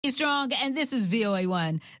Strong, and this is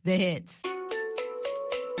VOA1, The Hits.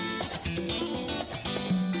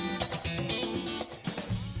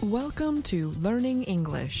 Welcome to Learning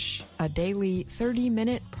English, a daily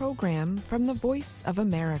 30-minute program from the Voice of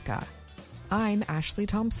America. I'm Ashley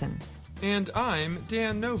Thompson. And I'm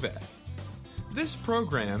Dan Novak. This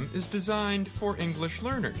program is designed for English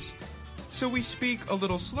learners, so we speak a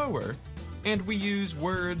little slower, and we use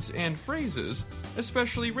words and phrases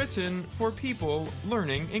especially written for people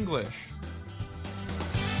learning English.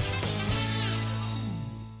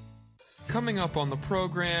 Coming up on the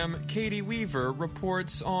program, Katie Weaver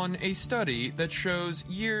reports on a study that shows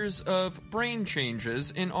years of brain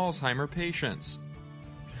changes in Alzheimer patients.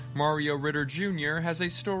 Mario Ritter Jr. has a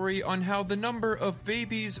story on how the number of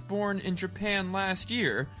babies born in Japan last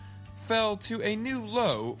year fell to a new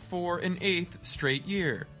low for an 8th straight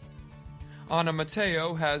year. Anna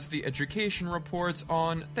Mateo has the education reports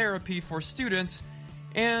on therapy for students,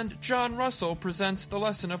 and John Russell presents the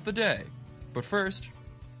lesson of the day. But first,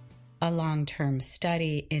 a long-term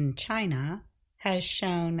study in China has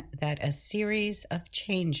shown that a series of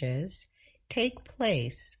changes take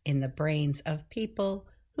place in the brains of people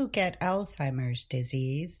who get Alzheimer's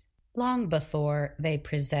disease long before they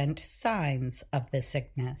present signs of the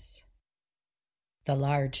sickness. The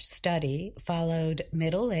large study followed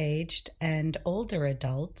middle-aged and older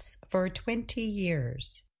adults for 20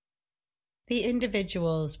 years. The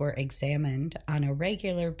individuals were examined on a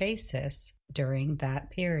regular basis during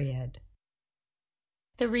that period.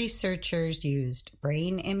 The researchers used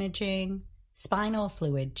brain imaging, spinal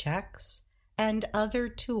fluid checks, and other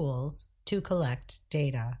tools to collect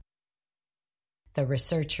data. The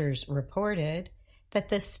researchers reported that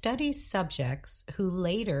the study subjects who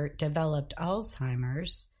later developed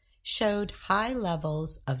Alzheimer's showed high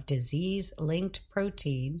levels of disease-linked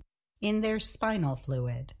protein in their spinal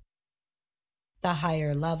fluid. The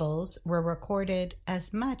higher levels were recorded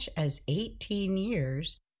as much as 18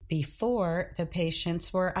 years before the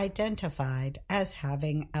patients were identified as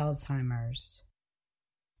having Alzheimer's.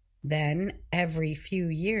 Then, every few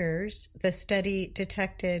years, the study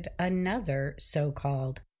detected another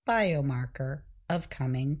so-called biomarker of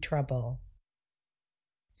coming trouble.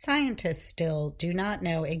 Scientists still do not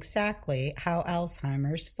know exactly how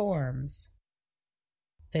Alzheimer's forms.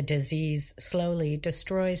 The disease slowly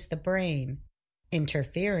destroys the brain,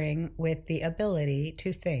 interfering with the ability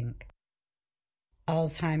to think.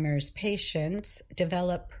 Alzheimer's patients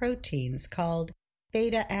develop proteins called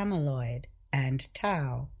beta amyloid and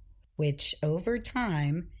tau, which over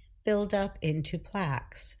time build up into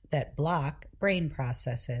plaques that block brain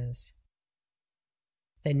processes.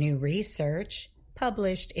 The new research,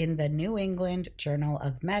 published in the New England Journal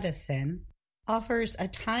of Medicine, offers a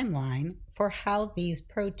timeline for how these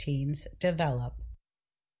proteins develop.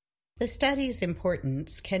 The study's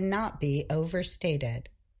importance cannot be overstated,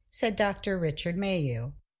 said Dr. Richard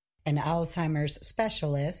Mayu, an Alzheimer's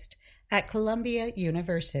specialist at Columbia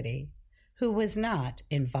University, who was not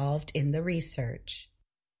involved in the research.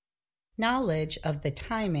 Knowledge of the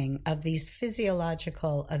timing of these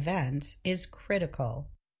physiological events is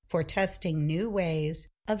critical for testing new ways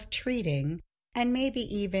of treating and maybe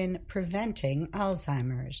even preventing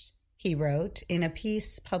Alzheimer's, he wrote in a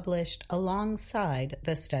piece published alongside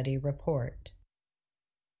the study report.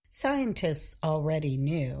 Scientists already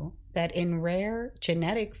knew that in rare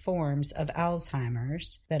genetic forms of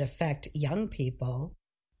Alzheimer's that affect young people,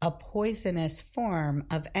 a poisonous form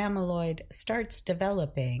of amyloid starts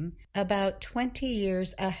developing about 20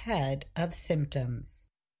 years ahead of symptoms.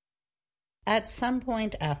 At some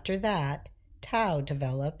point after that, tau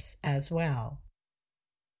develops as well.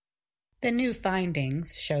 The new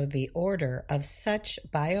findings show the order of such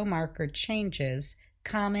biomarker changes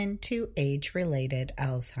common to age-related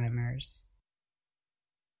Alzheimer's.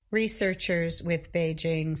 Researchers with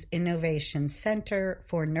Beijing's Innovation Center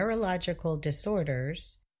for Neurological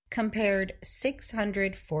Disorders compared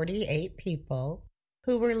 648 people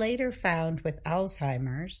who were later found with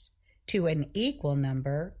Alzheimer's to an equal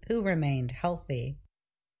number who remained healthy.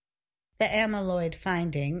 The amyloid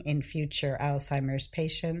finding in future Alzheimer's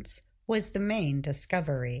patients was the main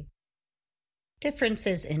discovery.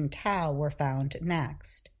 Differences in tau were found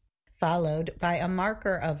next, followed by a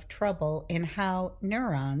marker of trouble in how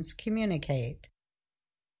neurons communicate.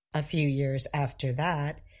 A few years after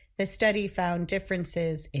that, the study found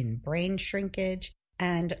differences in brain shrinkage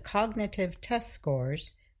and cognitive test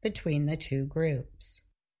scores between the two groups.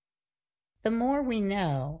 The more we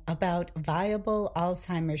know about viable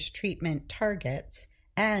Alzheimer's treatment targets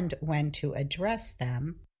and when to address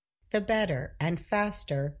them, the better and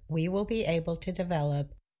faster we will be able to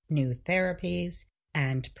develop new therapies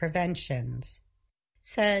and preventions,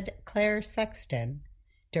 said Claire Sexton,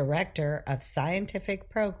 Director of Scientific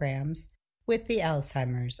Programs with the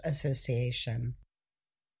Alzheimer's Association.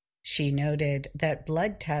 She noted that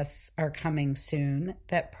blood tests are coming soon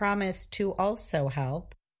that promise to also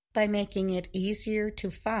help by making it easier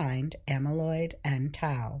to find amyloid and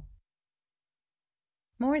tau.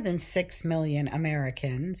 More than 6 million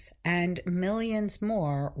Americans and millions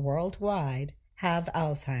more worldwide have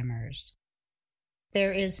Alzheimer's.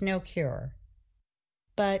 There is no cure.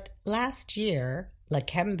 But last year,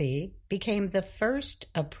 Leqembi became the first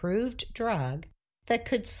approved drug that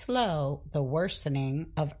could slow the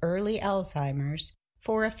worsening of early Alzheimer's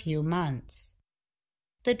for a few months.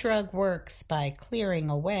 The drug works by clearing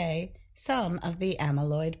away some of the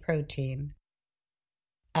amyloid protein.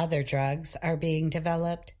 Other drugs are being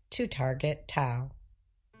developed to target tau.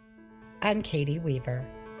 I'm Katie Weaver.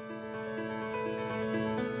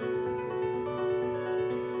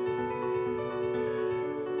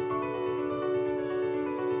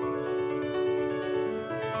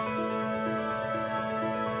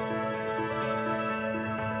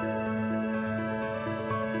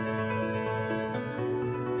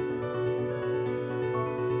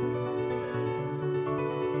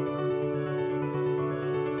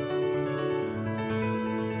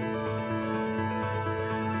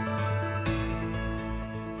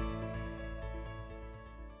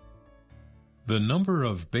 The number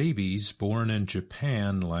of babies born in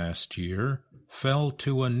Japan last year fell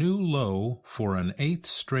to a new low for an 8th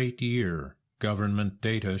straight year, government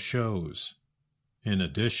data shows. In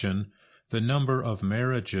addition, the number of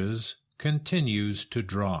marriages continues to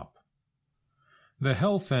drop. The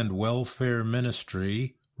Health and Welfare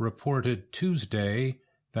Ministry reported Tuesday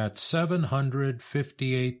that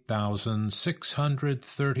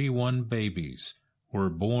 758,631 babies were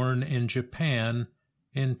born in Japan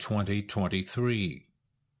in 2023.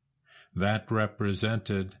 That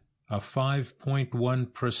represented a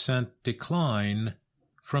 5.1% decline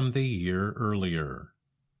from the year earlier.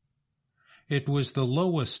 It was the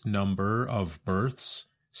lowest number of births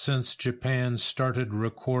since Japan started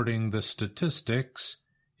recording the statistics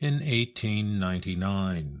in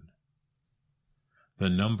 1899. The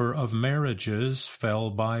number of marriages fell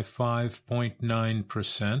by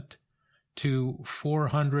 5.9% to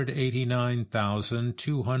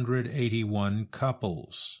 489,281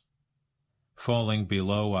 couples, falling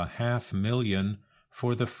below 500,000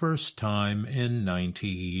 for the first time in 90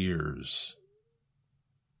 years.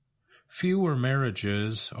 Fewer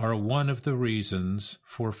marriages are one of the reasons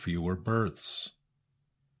for fewer births.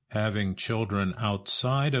 Having children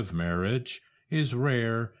outside of marriage is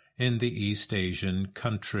rare in the East Asian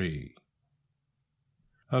country.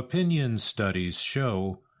 Opinion studies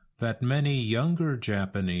show that many younger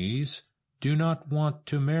Japanese do not want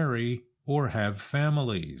to marry or have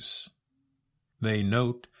families. They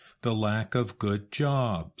note the lack of good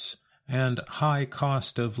jobs and high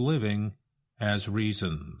cost of living as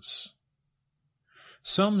reasons.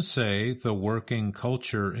 Some say the working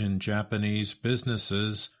culture in Japanese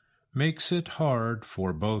businesses makes it hard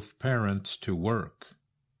for both parents to work.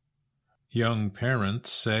 Young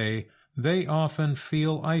parents say they often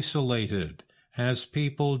feel isolated as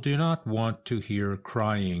people do not want to hear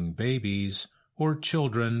crying babies or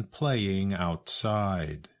children playing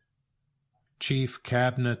outside. Chief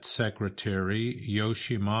Cabinet Secretary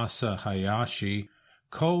Yoshimasa Hayashi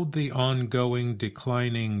called the ongoing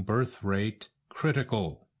declining birth rate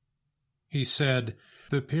critical. He said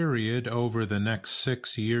the period over the next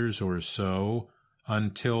 6 years or so,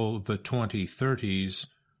 until the 2030s,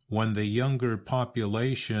 when the younger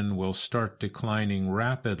population will start declining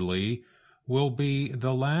rapidly, will be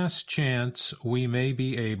the last chance we may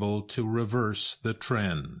be able to reverse the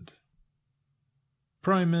trend.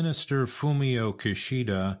 Prime Minister Fumio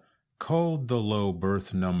Kishida called the low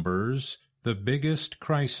birth numbers the biggest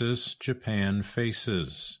crisis Japan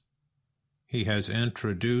faces. He has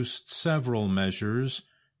introduced several measures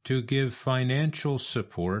to give financial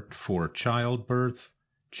support for childbirth,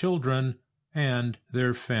 children, and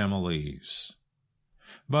their families.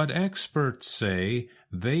 But experts say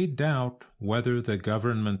they doubt whether the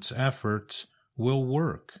government's efforts will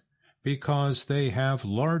work because they have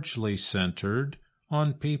largely centered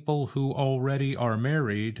on people who already are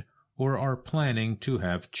married or are planning to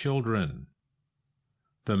have children.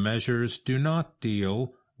 The measures do not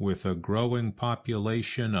deal with a growing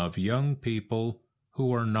population of young people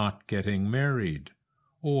who are not getting married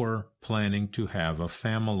or planning to have a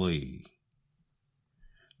family.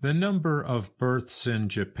 The number of births in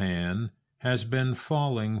Japan has been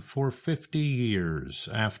falling for 50 years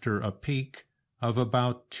after a peak of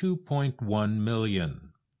about 2.1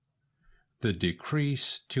 million. the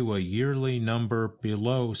decrease to a yearly number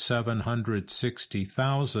below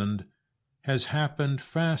 760,000 has happened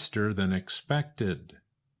faster than expected.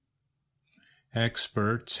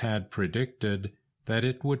 Experts had predicted that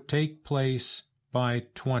it would take place by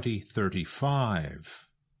 2035.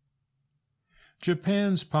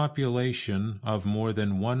 Japan's population of more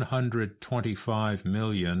than 125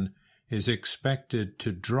 million is expected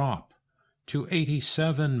to drop to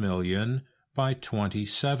 87 million by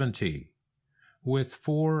 2070, with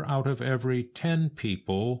 4 out of every 10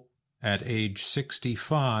 people at age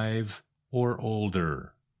 65 or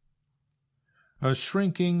older. A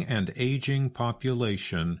shrinking and aging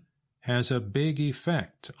population has a big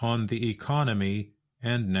effect on the economy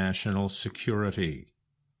and national security.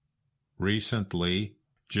 Recently,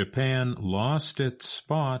 Japan lost its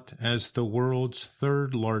spot as the world's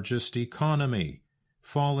third-largest economy,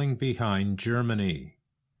 falling behind Germany.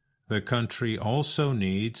 The country also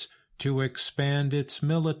needs to expand its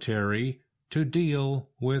military to deal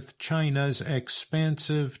with China's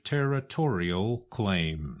expansive territorial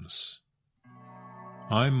claims.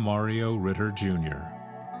 I'm Mario Ritter, Jr.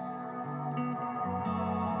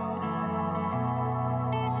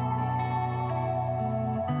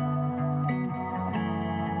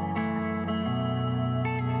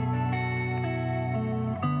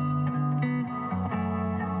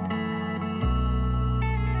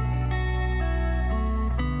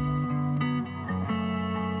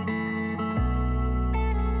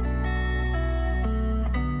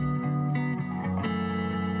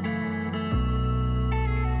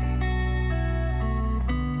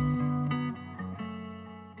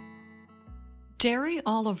 Derry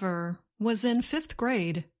Oliver was in 5th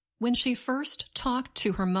grade when she first talked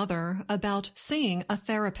to her mother about seeing a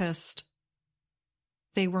therapist.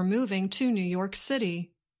 They were moving to New York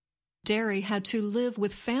City. Derry had to live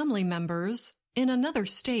with family members in another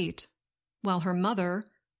state, while her mother,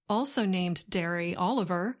 also named Derry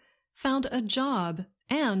Oliver, found a job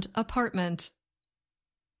and apartment.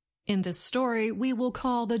 In this story, we will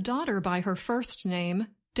call the daughter by her first name,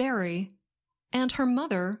 Derry, and her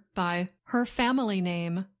mother by her family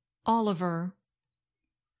name, Oliver.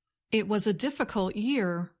 It was a difficult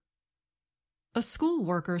year. A school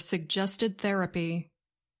worker suggested therapy.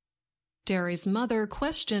 Derry's mother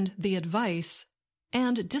questioned the advice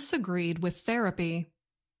and disagreed with therapy.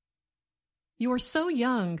 "You're so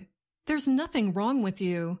young. There's nothing wrong with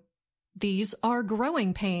you. These are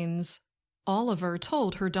growing pains," Oliver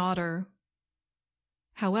told her daughter.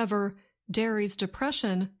 However, Derry's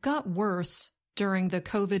depression got worse during the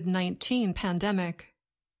COVID-19 pandemic.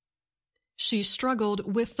 She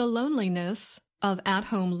struggled with the loneliness of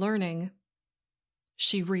at-home learning.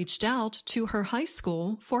 She reached out to her high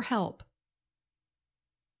school for help.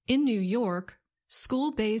 In New York,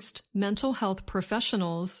 school-based mental health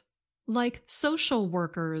professionals, like social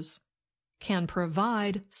workers, can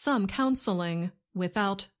provide some counseling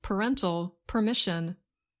without parental permission.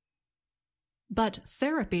 But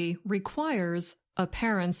therapy requires a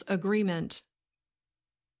parent's agreement.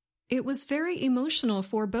 "It was very emotional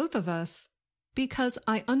for both of us because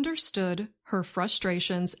I understood her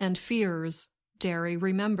frustrations and fears," Derry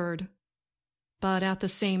remembered. "But at the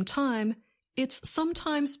same time, it's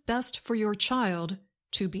sometimes best for your child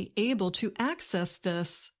to be able to access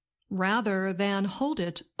this rather than hold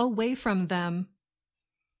it away from them."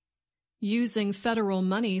 Using federal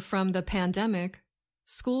money from the pandemic,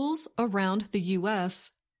 schools around the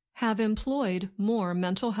U.S. have employed more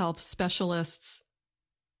mental health specialists.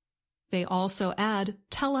 They also add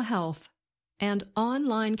telehealth and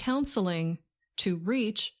online counseling to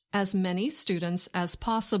reach as many students as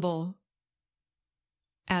possible.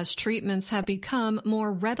 As treatments have become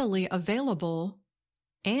more readily available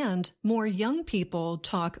and more young people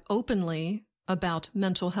talk openly about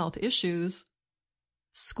mental health issues,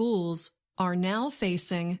 schools are now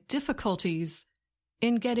facing difficulties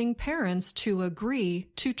in getting parents to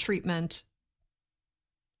agree to treatment.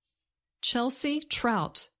 Chelsea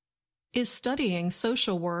Trout is studying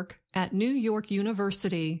social work at New York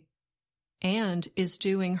University and is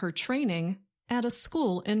doing her training at a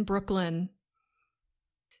school in Brooklyn.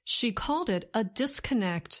 She called it a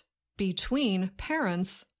disconnect between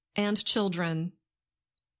parents and children.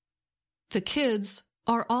 The kids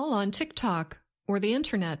are all on TikTok or the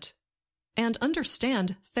internet and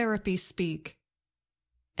understand therapy speak,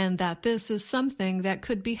 and that this is something that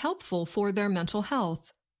could be helpful for their mental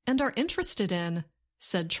health and are interested in,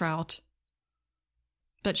 said Trout.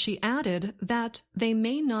 But she added that they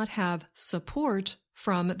may not have support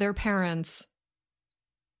from their parents.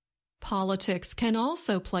 Politics can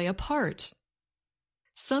also play a part.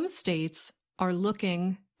 Some states are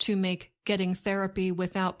looking to make getting therapy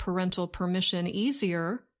without parental permission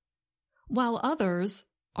easier, while others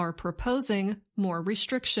are proposing more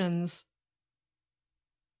restrictions.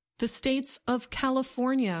 The states of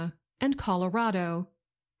California and Colorado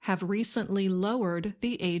have recently lowered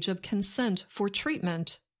the age of consent for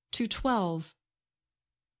treatment to 12.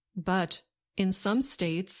 But in some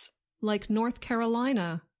states, like North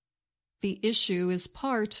Carolina, the issue is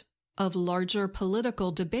part of larger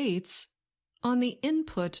political debates on the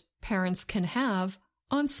input parents can have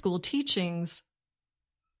on school teachings,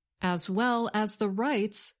 as well as the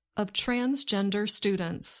rights of transgender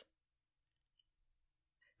students.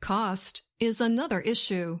 Cost is another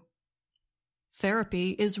issue.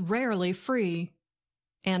 Therapy is rarely free,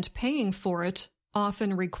 and paying for it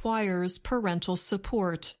often requires parental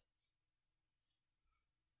support.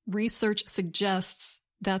 Research suggests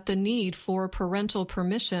that the need for parental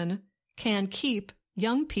permission can keep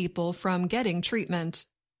young people from getting treatment.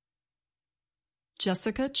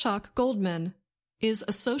 Jessica Chuck Goldman is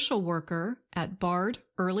a social worker at Bard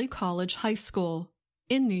Early College High School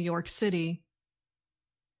in New York City.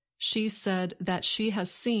 She said that she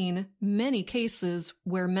has seen many cases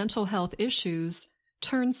where mental health issues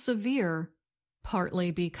turn severe,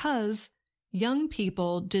 partly because young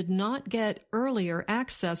people did not get earlier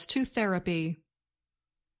access to therapy.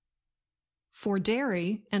 For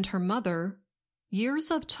Derry and her mother,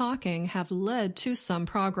 years of talking have led to some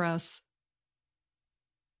progress.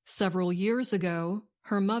 Several years ago,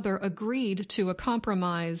 her mother agreed to a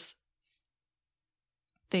compromise.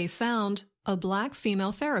 They found a Black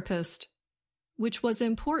female therapist, which was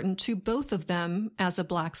important to both of them as a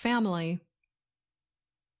Black family.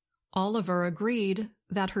 Oliver agreed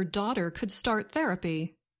that her daughter could start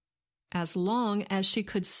therapy, as long as she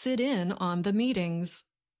could sit in on the meetings.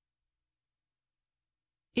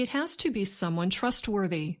 It has to be someone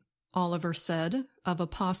trustworthy, Oliver said of a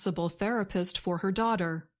possible therapist for her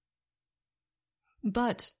daughter.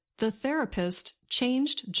 But the therapist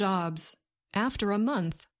changed jobs after a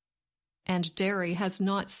month, and Derry has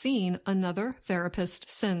not seen another therapist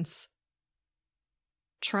since.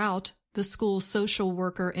 Trout, the school social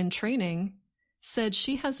worker in training, said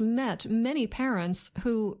she has met many parents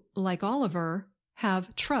who, like Oliver,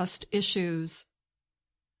 have trust issues.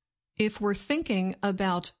 If we're thinking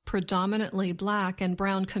about predominantly Black and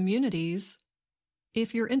brown communities,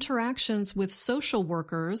 if your interactions with social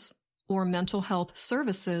workers or mental health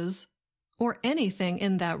services or anything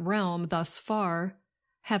in that realm thus far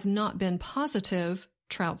have not been positive,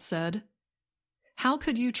 Trout said, how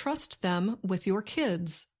could you trust them with your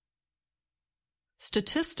kids?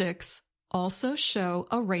 Statistics also show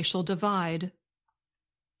a racial divide.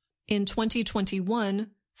 In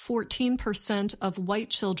 2021, 14% of white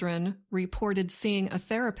children reported seeing a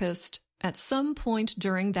therapist at some point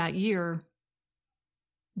during that year.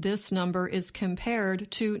 This number is compared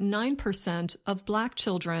to 9% of Black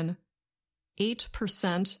children,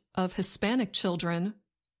 8% of Hispanic children,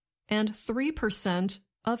 and 3%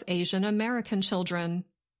 of Asian American children.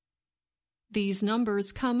 These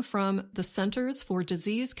numbers come from the Centers for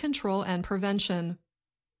Disease Control and Prevention.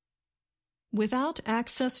 Without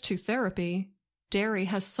access to therapy, Derry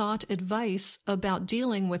has sought advice about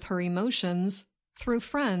dealing with her emotions through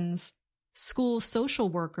friends, school social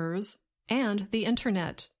workers, and the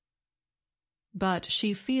internet. But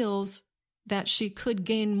she feels that she could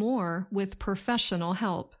gain more with professional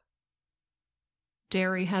help.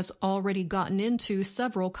 Derry has already gotten into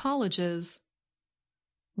several colleges.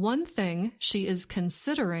 One thing she is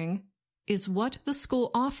considering is what the school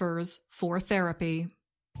offers for therapy.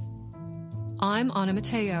 I'm Anna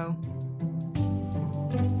Mateo.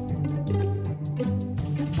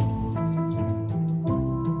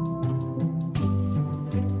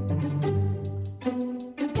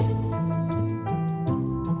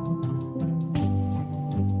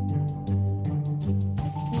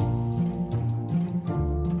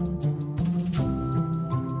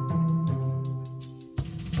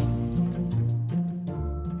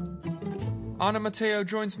 Anna Mateo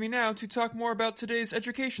joins me now to talk more about today's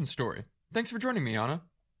education story. Thanks for joining me, Anna.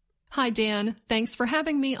 Hi, Dan. Thanks for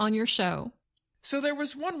having me on your show. So there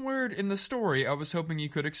was one word in the story I was hoping you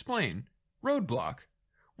could explain. Roadblock.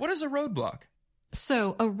 What is a roadblock?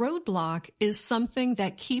 So a roadblock is something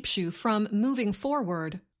that keeps you from moving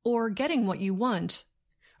forward or getting what you want.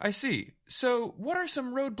 I see. So what are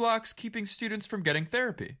some roadblocks keeping students from getting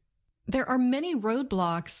therapy? There are many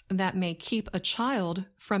roadblocks that may keep a child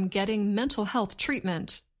from getting mental health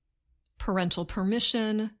treatment. Parental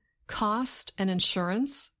permission, cost and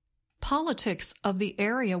insurance, politics of the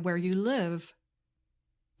area where you live.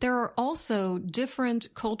 There are also different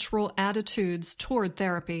cultural attitudes toward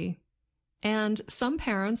therapy, And some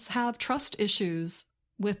parents have trust issues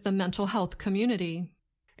with the mental health community.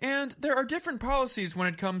 And there are different policies when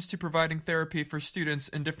it comes to providing therapy for students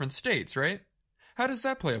in different states, right? How does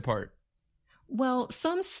that play a part? Well,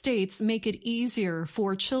 some states make it easier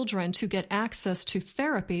for children to get access to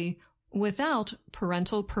therapy without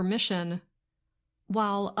parental permission,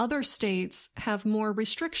 while other states have more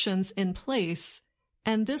restrictions in place,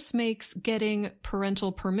 and this makes getting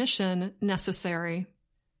parental permission necessary.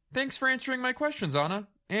 Thanks for answering my questions, Anna,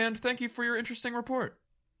 and thank you for your interesting report.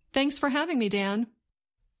 Thanks for having me, Dan.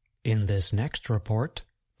 In this next report,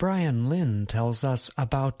 Brian Lynn tells us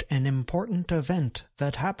about an important event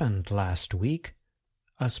that happened last week.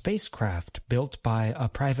 A spacecraft built by a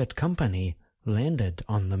private company landed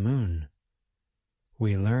on the moon.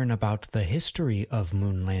 We learn about the history of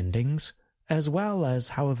moon landings, as well as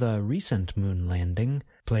how the recent moon landing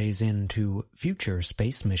plays into future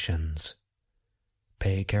space missions.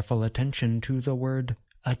 Pay careful attention to the word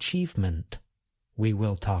achievement. We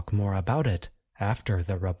will talk more about it after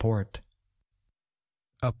the report.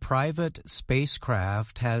 A private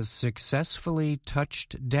spacecraft has successfully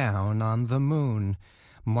touched down on the moon,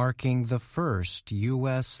 marking the first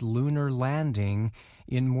U.S. lunar landing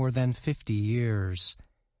in more than 50 years.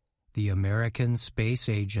 The American Space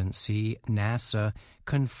Agency, NASA,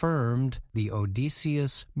 confirmed the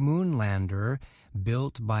Odysseus moonlander,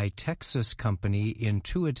 built by Texas company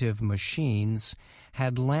Intuitive Machines,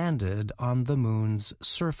 had landed on the moon's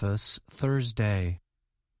surface Thursday.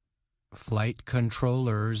 Flight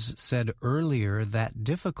controllers said earlier that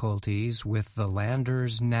difficulties with the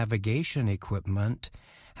lander's navigation equipment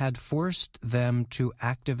had forced them to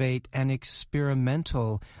activate an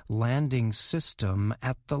experimental landing system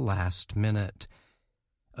at the last minute.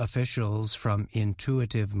 Officials from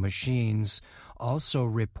Intuitive Machines also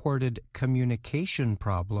reported communication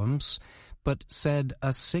problems, but said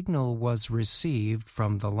a signal was received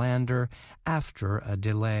from the lander after a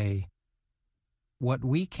delay. What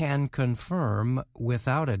we can confirm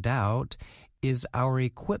without a doubt is our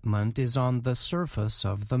equipment is on the surface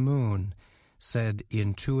of the moon, said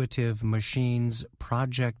Intuitive Machines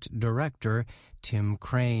project director Tim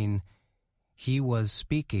Crane. He was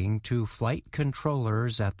speaking to flight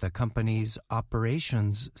controllers at the company's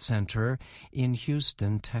operations center in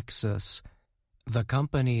Houston, Texas. The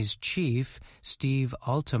company's chief, Steve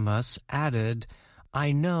Altimus, added,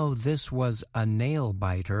 "I know this was a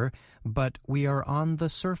nail-biter, but we are on the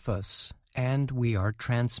surface, and we are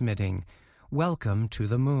transmitting. Welcome to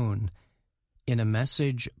the moon." In a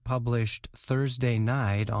message published Thursday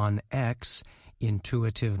night on X,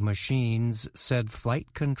 Intuitive Machines said flight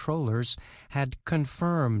controllers had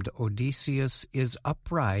confirmed Odysseus is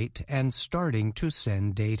upright and starting to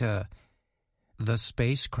send data. The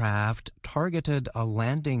spacecraft targeted a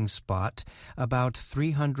landing spot about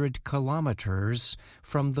 300 kilometers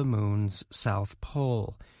from the moon's south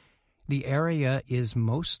pole. The area is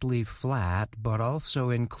mostly flat but also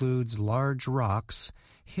includes large rocks,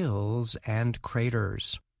 hills, and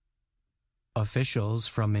craters. Officials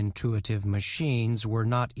from Intuitive Machines were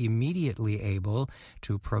not immediately able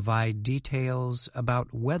to provide details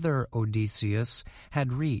about whether Odysseus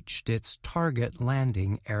had reached its target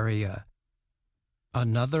landing area.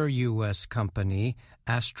 Another U.S. company,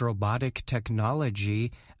 Astrobotic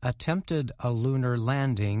Technology, attempted a lunar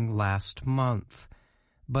landing last month,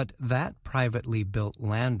 but that privately built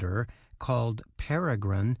lander, called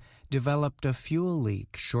Peregrine, developed a fuel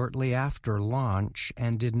leak shortly after launch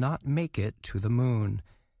and did not make it to the moon.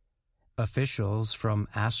 Officials from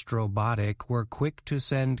Astrobotic were quick to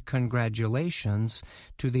send congratulations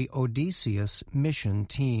to the Odysseus mission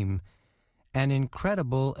team. An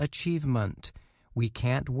incredible achievement. We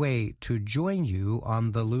can't wait to join you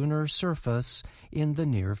on the lunar surface in the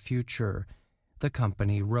near future, the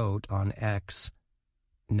company wrote on X.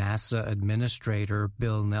 NASA Administrator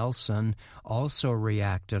Bill Nelson also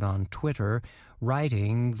reacted on Twitter,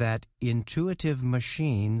 writing that Intuitive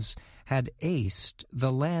Machines had aced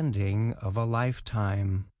the landing of a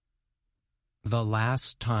lifetime. The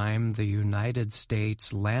last time the United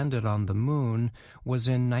States landed on the moon was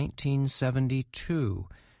in 1972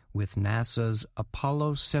 with NASA's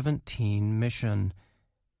Apollo 17 mission.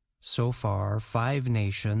 So far, 5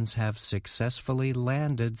 nations have successfully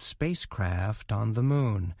landed spacecraft on the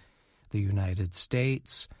moon: the United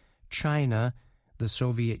States, China, the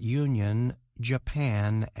Soviet Union,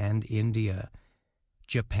 Japan, and India.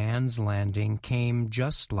 Japan's landing came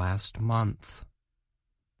just last month.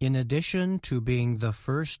 In addition to being the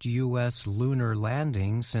first U.S. lunar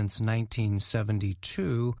landing since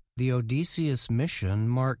 1972, the Odysseus mission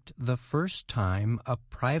marked the first time a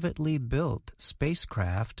privately built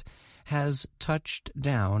spacecraft has touched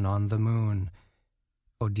down on the moon.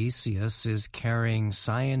 Odysseus is carrying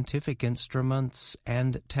scientific instruments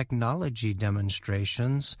and technology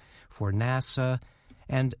demonstrations for NASA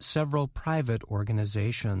and several private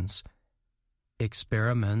organizations.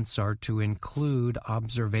 Experiments are to include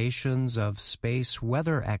observations of space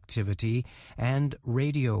weather activity and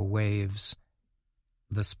radio waves.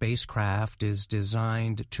 The spacecraft is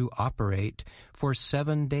designed to operate for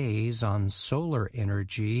 7 days on solar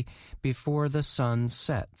energy before the sun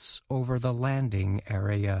sets over the landing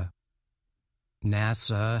area.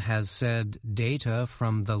 NASA has said data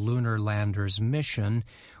from the lunar lander's mission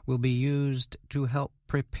will be used to help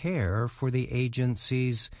prepare for the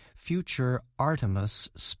agency's future Artemis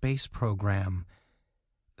space program.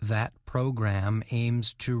 That program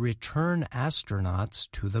aims to return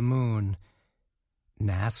astronauts to the moon.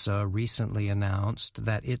 NASA recently announced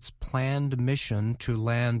that its planned mission to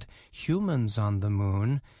land humans on the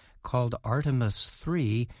moon, called Artemis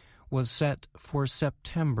 3, was set for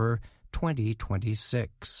September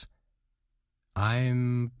 2026.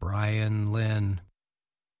 I'm Brian Lynn.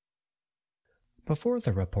 Before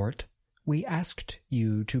the report, we asked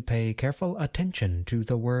you to pay careful attention to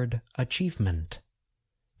the word achievement.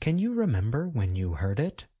 Can you remember when you heard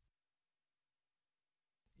it?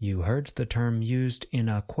 You heard the term used in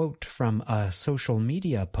a quote from a social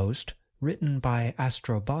media post written by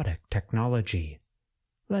Astrobotic Technology.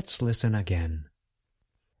 Let's listen again.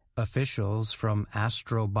 Officials from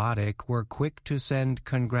Astrobotic were quick to send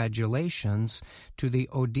congratulations to the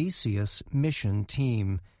Odysseus mission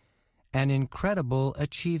team. An incredible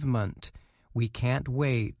achievement. We can't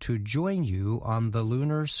wait to join you on the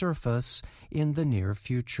lunar surface in the near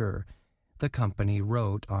future, the company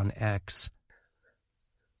wrote on X.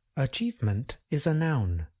 Achievement is a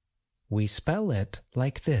noun. We spell it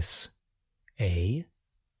like this: A,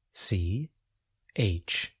 C,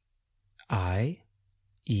 H, I,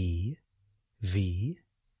 E, V,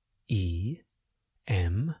 E,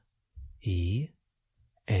 M, E,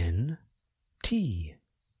 N, T.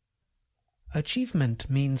 Achievement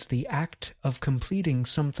means the act of completing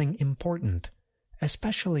something important,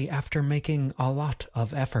 especially after making a lot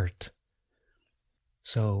of effort.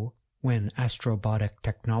 So, when Astrobotic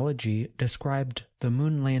Technology described the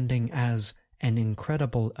moon landing as an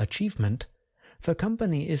incredible achievement, the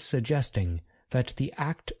company is suggesting that the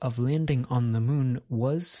act of landing on the moon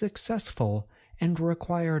was successful and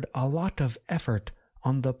required a lot of effort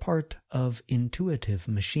on the part of intuitive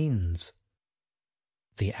machines.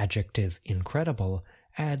 The adjective incredible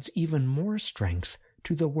adds even more strength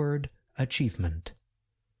to the word achievement.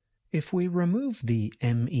 If we remove the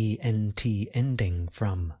ment ending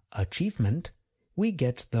from achievement, we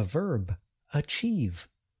get the verb achieve.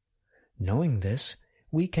 Knowing this,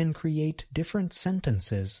 we can create different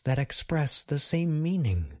sentences that express the same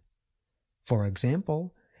meaning. For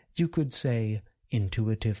example, you could say,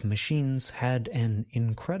 intuitive machines had an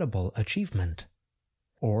incredible achievement.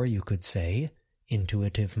 Or you could say,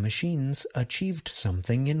 intuitive machines achieved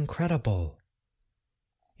something incredible.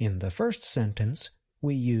 In the first sentence,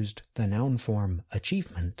 we used the noun form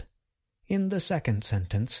achievement. In the second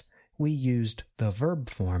sentence, we used the verb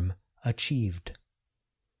form achieved.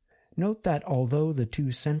 Note that although the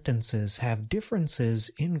two sentences have differences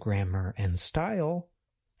in grammar and style,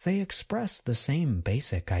 they express the same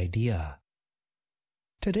basic idea.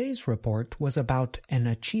 Today's report was about an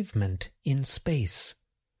achievement in space,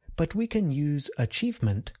 but we can use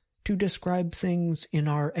achievement to describe things in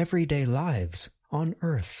our everyday lives on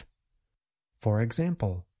Earth. For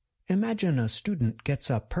example, imagine a student gets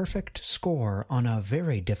a perfect score on a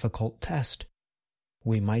very difficult test.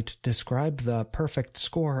 We might describe the perfect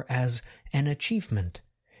score as an achievement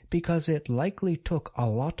because it likely took a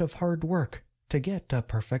lot of hard work to get a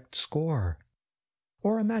perfect score.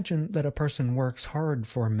 Or imagine that a person works hard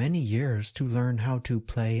for many years to learn how to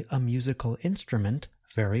play a musical instrument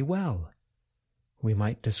very well. We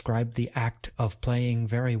might describe the act of playing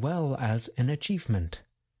very well as an achievement.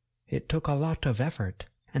 It took a lot of effort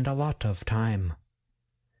and a lot of time.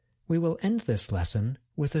 We will end this lesson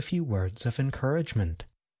with a few words of encouragement.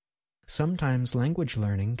 Sometimes language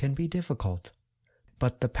learning can be difficult,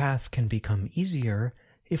 but the path can become easier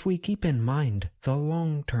if we keep in mind the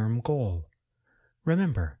long-term goal.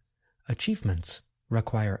 Remember, achievements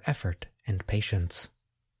require effort and patience.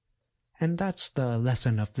 And that's the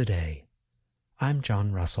lesson of the day. I'm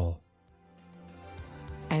John Russell.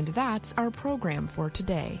 And that's our program for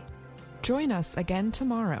today. Join us again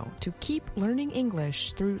tomorrow to keep learning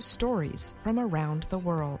English through stories from around the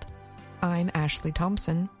world. I'm Ashley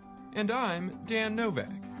Thompson. And I'm Dan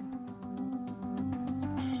Novak.